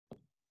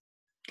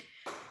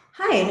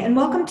Hi, and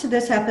welcome to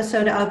this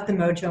episode of the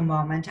MOJO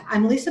Moment.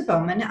 I'm Lisa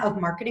Bowman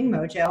of Marketing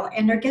Mojo,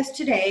 and our guest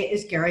today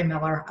is Gary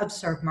Mueller of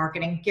Serve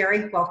Marketing.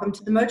 Gary, welcome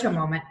to the MOJO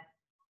Moment.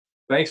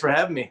 Thanks for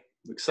having me.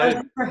 I'm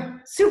excited.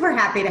 Super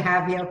happy to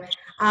have you.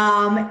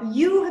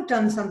 You have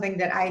done something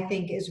that I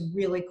think is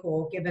really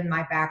cool, given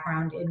my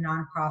background in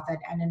nonprofit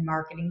and in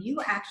marketing.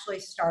 You actually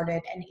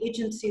started an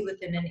agency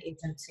within an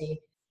agency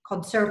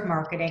called Serve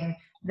Marketing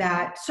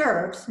that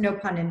serves, no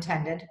pun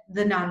intended,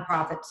 the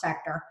nonprofit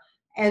sector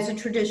as a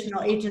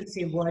traditional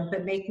agency would,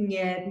 but making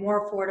it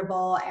more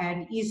affordable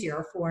and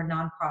easier for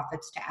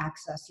nonprofits to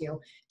access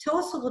you. Tell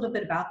us a little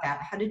bit about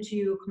that. How did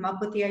you come up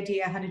with the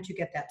idea? How did you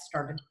get that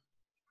started?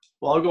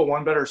 Well, I'll go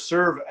one better.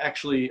 Serve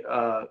actually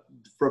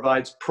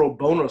provides pro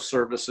bono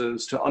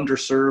services to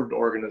underserved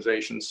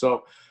organizations.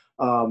 So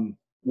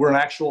we're an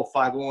actual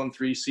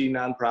 501(c)(3)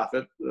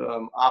 nonprofit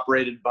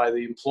operated by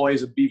the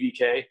employees of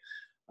BVK.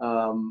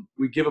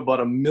 We give about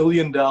 $1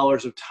 million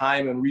of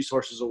time and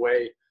resources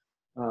away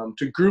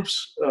to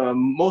groups,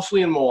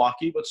 mostly in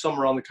Milwaukee, but some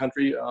around the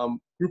country,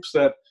 groups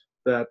that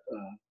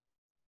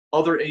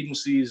other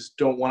agencies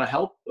don't want to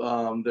help.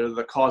 They're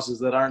the causes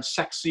that aren't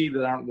sexy,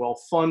 that aren't well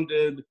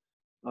funded,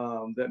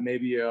 that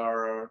maybe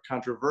are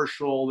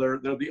controversial. They're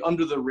the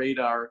under the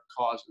radar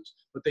causes,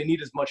 but they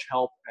need as much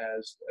help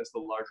as the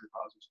larger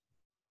causes.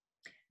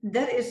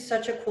 That is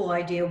such a cool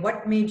idea.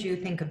 What made you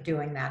think of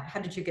doing that?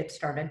 How did you get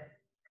started?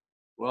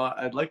 Well,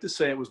 I'd like to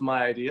say it was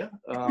my idea.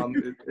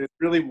 It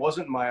really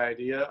wasn't my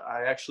idea.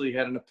 I actually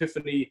had an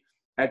epiphany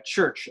at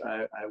church.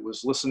 I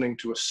was listening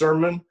to a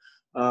sermon. It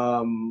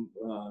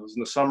was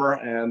in the summer,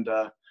 and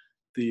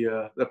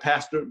the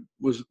pastor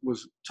was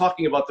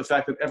talking about the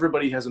fact that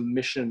everybody has a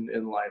mission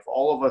in life.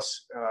 All of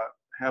us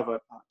have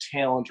a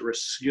talent or a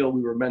skill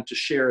we were meant to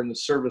share in the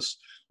service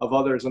of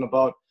others. And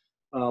about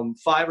 5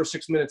 or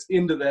 6 minutes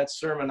into that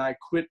sermon, I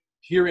quit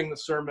hearing the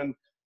sermon.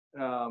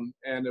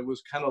 And it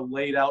was kind of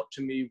laid out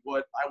to me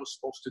what I was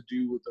supposed to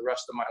do with the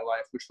rest of my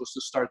life, which was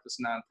to start this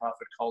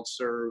nonprofit called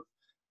Serve,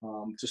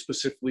 to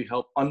specifically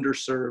help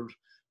underserved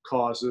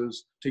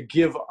causes, to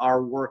give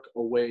our work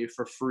away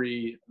for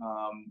free,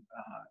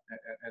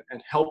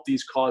 and help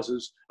these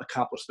causes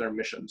accomplish their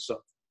mission.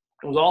 So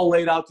it was all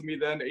laid out to me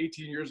then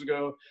 18 years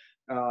ago,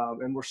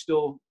 and we're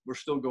still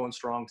going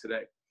strong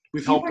today.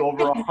 We've helped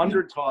over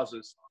 100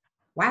 causes.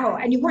 Wow.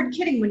 And you weren't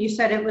kidding when you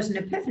said it was an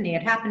epiphany.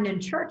 It happened in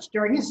church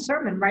during a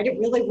sermon, right? It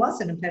really was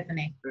an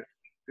epiphany.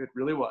 It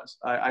really was.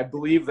 I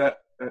believe that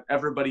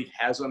everybody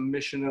has a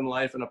mission in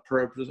life and a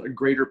purpose, a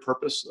greater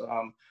purpose,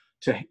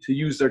 to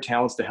use their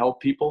talents to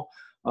help people.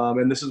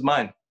 And this is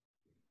mine.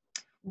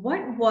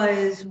 What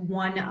was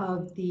one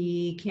of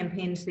the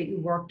campaigns that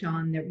you worked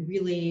on that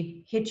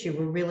really hit you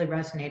or really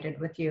resonated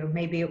with you?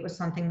 Maybe it was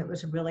something that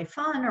was really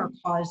fun or a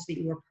cause that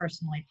you were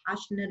personally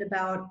passionate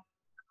about.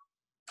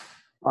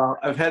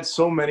 I've had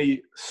so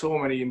many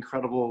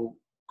incredible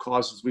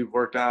causes we've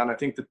worked on. I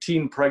think the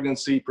teen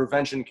pregnancy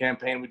prevention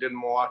campaign we did in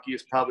Milwaukee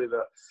is probably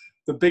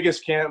the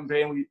biggest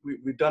campaign.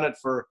 We've done it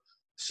for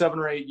 7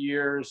 or 8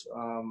 years.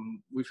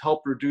 We've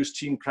helped reduce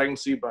teen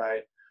pregnancy by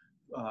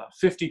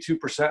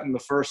 52% in the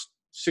first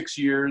 6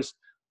 years.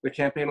 The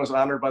campaign was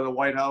honored by the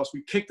White House.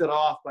 We kicked it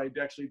off by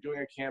actually doing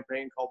a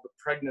campaign called the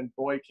Pregnant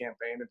Boy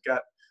Campaign. It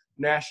got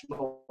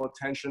national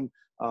attention.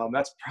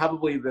 That's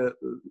probably the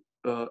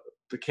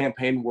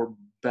campaign we're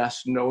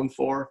best known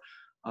for,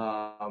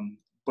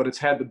 but it's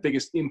had the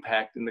biggest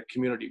impact in the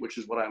community, which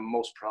is what I'm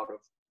most proud of.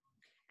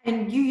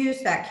 And you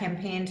use that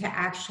campaign to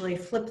actually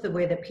flip the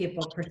way that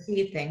people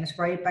perceive things,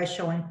 right? By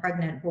showing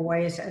pregnant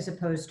boys as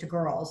opposed to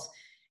girls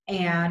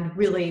and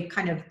really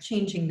kind of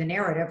changing the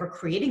narrative or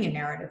creating a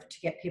narrative to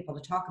get people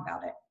to talk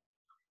about it.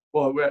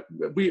 Well,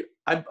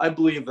 I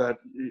believe that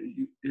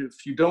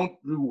if you don't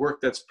do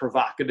work that's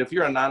provocative, if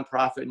you're a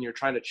nonprofit and you're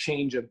trying to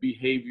change a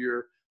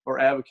behavior or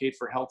advocate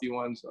for healthy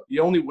ones, the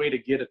only way to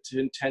get it to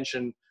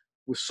intention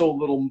with so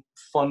little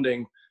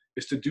funding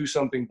is to do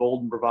something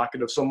bold and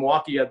provocative. So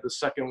Milwaukee had the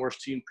second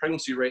worst teen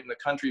pregnancy rate in the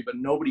country, but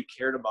nobody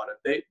cared about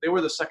it. They were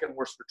the second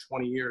worst for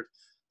 20 years.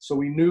 So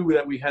we knew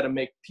that we had to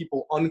make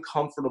people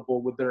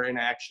uncomfortable with their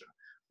inaction.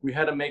 We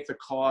had to make the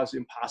cause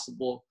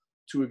impossible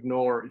to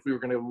ignore if we were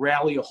going to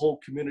rally a whole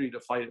community to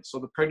fight it. So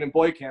the Pregnant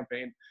Boy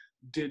campaign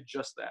did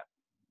just that.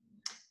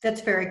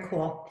 That's very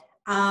cool.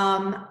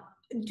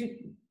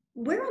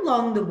 Where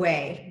along the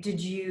way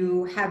did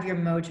you have your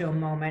mojo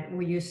moment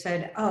where you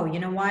said, oh, you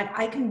know what,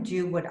 I can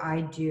do what I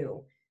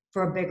do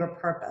for a bigger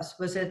purpose?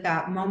 Was it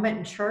that moment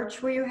in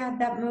church where you had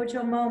that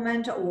mojo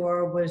moment,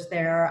 or was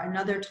there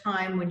another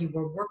time when you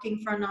were working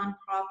for a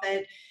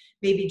nonprofit,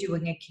 maybe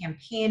doing a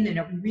campaign, and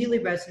it really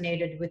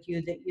resonated with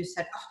you that you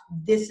said, oh,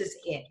 this is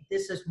it.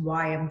 This is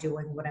why I'm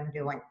doing what I'm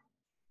doing?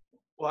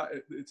 Well,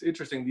 it's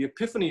interesting. The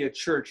epiphany at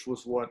church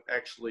was what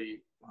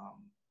actually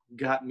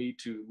got me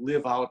to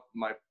live out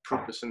my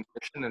purpose and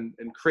mission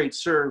and create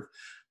Serve.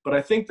 But I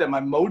think that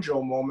my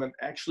mojo moment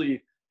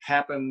actually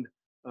happened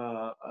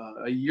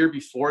a year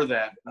before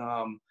that.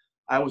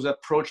 I was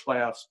approached by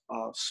a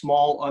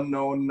small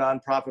unknown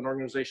nonprofit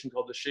organization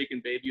called the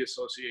Shaken Baby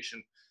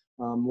Association.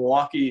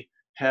 Milwaukee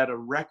had a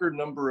record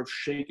number of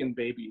shaken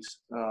babies.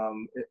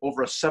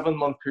 Over a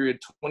 7-month period,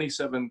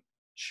 27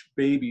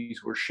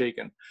 babies were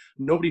shaken.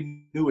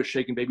 Nobody knew what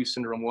shaken baby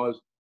syndrome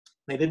was.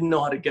 They didn't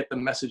know how to get the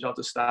message out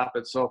to stop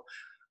it. So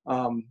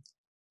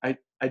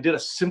I did a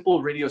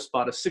simple radio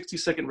spot, a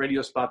 60-second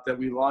radio spot that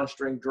we launched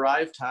during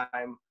drive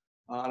time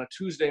on a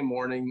Tuesday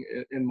morning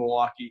in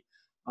Milwaukee.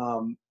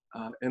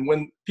 And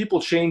when people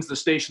changed the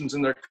stations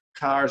in their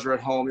cars or at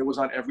home, it was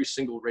on every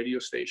single radio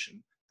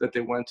station that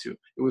they went to.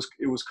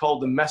 It was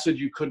called The Message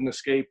You Couldn't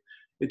Escape.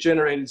 It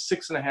generated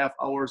 6.5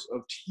 hours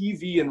of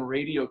TV and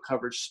radio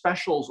coverage,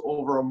 specials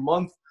over a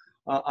month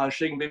on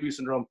shaken baby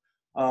syndrome.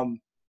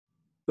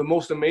 The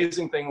most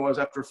amazing thing was,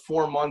 after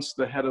 4 months,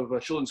 the head of a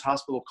children's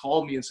hospital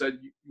called me and said,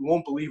 "You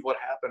won't believe what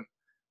happened.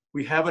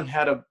 We haven't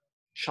had a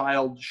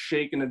child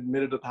shaken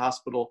admitted to the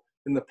hospital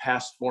in the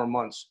past 4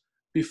 months.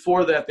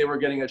 Before that, they were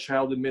getting a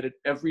child admitted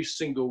every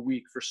single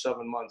week for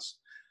 7 months."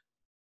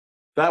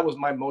 That was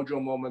my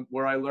mojo moment,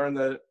 where I learned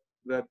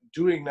that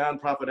doing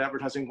nonprofit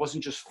advertising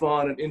wasn't just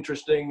fun and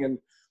interesting and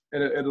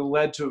it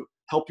led to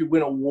help you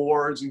win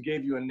awards and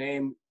gave you a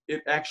name.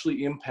 It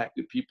actually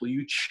impacted people.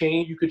 You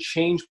could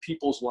change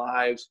people's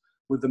lives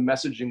with the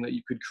messaging that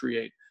you could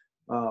create.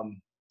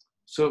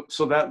 So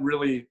that's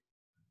really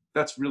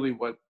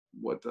what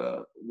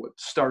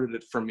started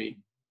it for me.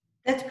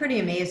 That's pretty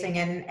amazing.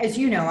 And as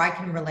you know, I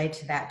can relate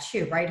to that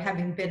too, right?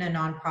 Having been a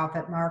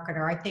nonprofit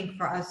marketer, I think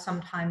for us,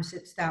 sometimes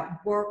it's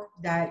that work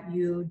that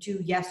you do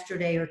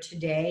yesterday or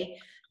today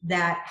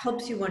that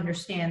helps you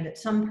understand that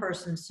some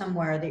person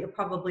somewhere that you're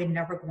probably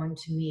never going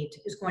to meet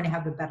is going to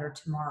have a better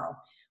tomorrow,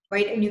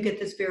 right? And you get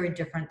this very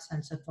different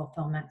sense of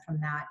fulfillment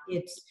from that.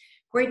 It's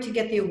great to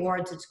get the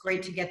awards. It's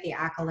great to get the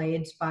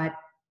accolades, but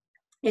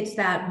it's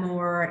that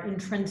more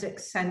intrinsic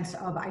sense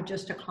of, I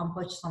just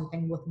accomplished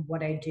something with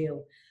what I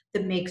do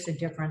that makes a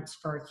difference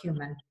for a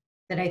human,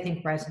 that I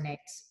think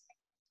resonates.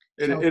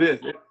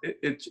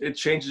 It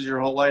changes your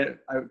whole life.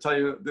 I would tell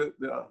you,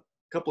 a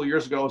couple of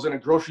years ago, I was in a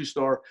grocery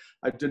store.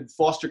 I did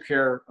foster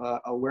care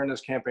awareness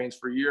campaigns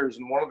for years.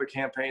 And one of the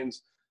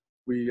campaigns,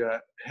 we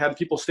had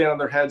people stand on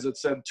their heads that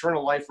said, "Turn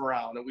a life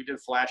around." And we did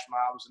flash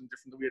mobs and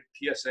we had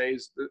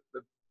PSAs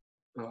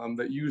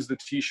that used the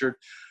t-shirt.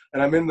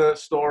 And I'm in the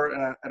store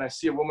and I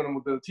see a woman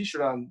with the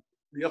t-shirt on.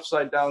 The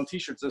upside down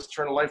t-shirt says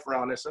 "Turn a Life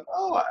Around." I said,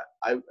 "Oh,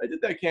 I did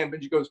that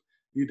campaign." She goes,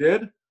 "You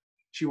did?"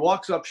 She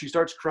walks up, she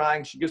starts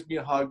crying, she gives me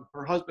a hug.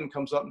 Her husband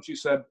comes up and she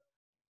said,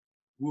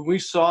 "When we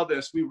saw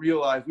this, we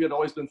realized we had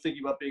always been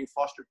thinking about being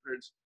foster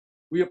parents.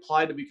 We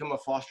applied to become a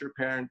foster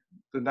parent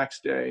the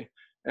next day,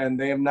 and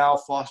they have now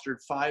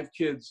fostered 5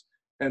 kids.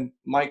 And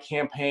my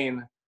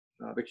campaign,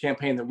 the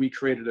campaign that we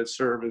created at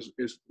Serve,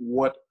 is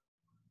what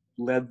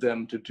led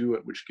them to do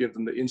it, which gave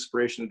them the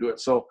inspiration to do it."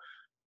 So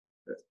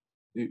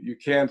you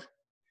can't.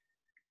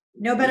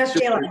 No better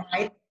feeling,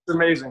 right? It's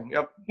amazing.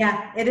 Yep.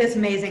 Yeah, it is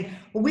amazing.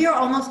 Well, we are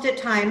almost at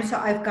time, so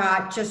I've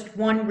got just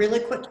one really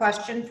quick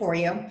question for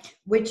you,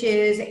 which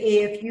is,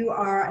 if you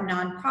are a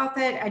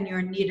nonprofit and you're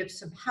in need of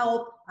some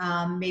help,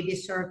 maybe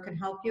Serve can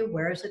help you,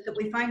 where is it that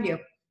we find you?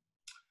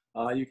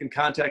 You can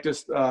contact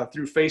us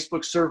through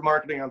Facebook, Serve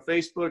Marketing on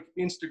Facebook,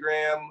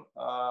 Instagram,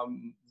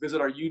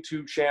 visit our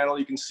YouTube channel.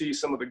 You can see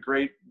some of the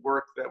great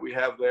work that we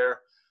have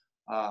there.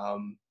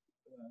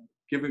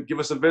 Give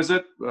us a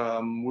visit.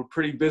 We're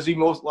pretty busy a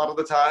lot of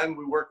the time.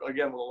 We work,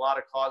 again, with a lot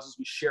of causes.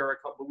 We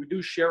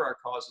do share our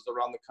causes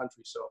around the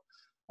country. So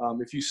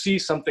if you see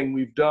something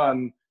we've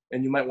done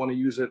and you might want to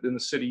use it in the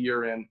city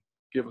you're in,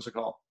 give us a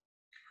call.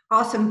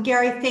 Awesome.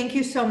 Gary, thank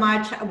you so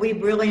much. We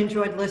really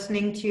enjoyed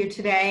listening to you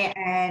today,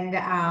 and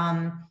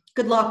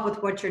good luck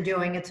with what you're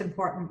doing. It's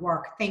important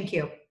work. Thank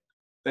you.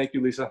 Thank you,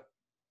 Lisa.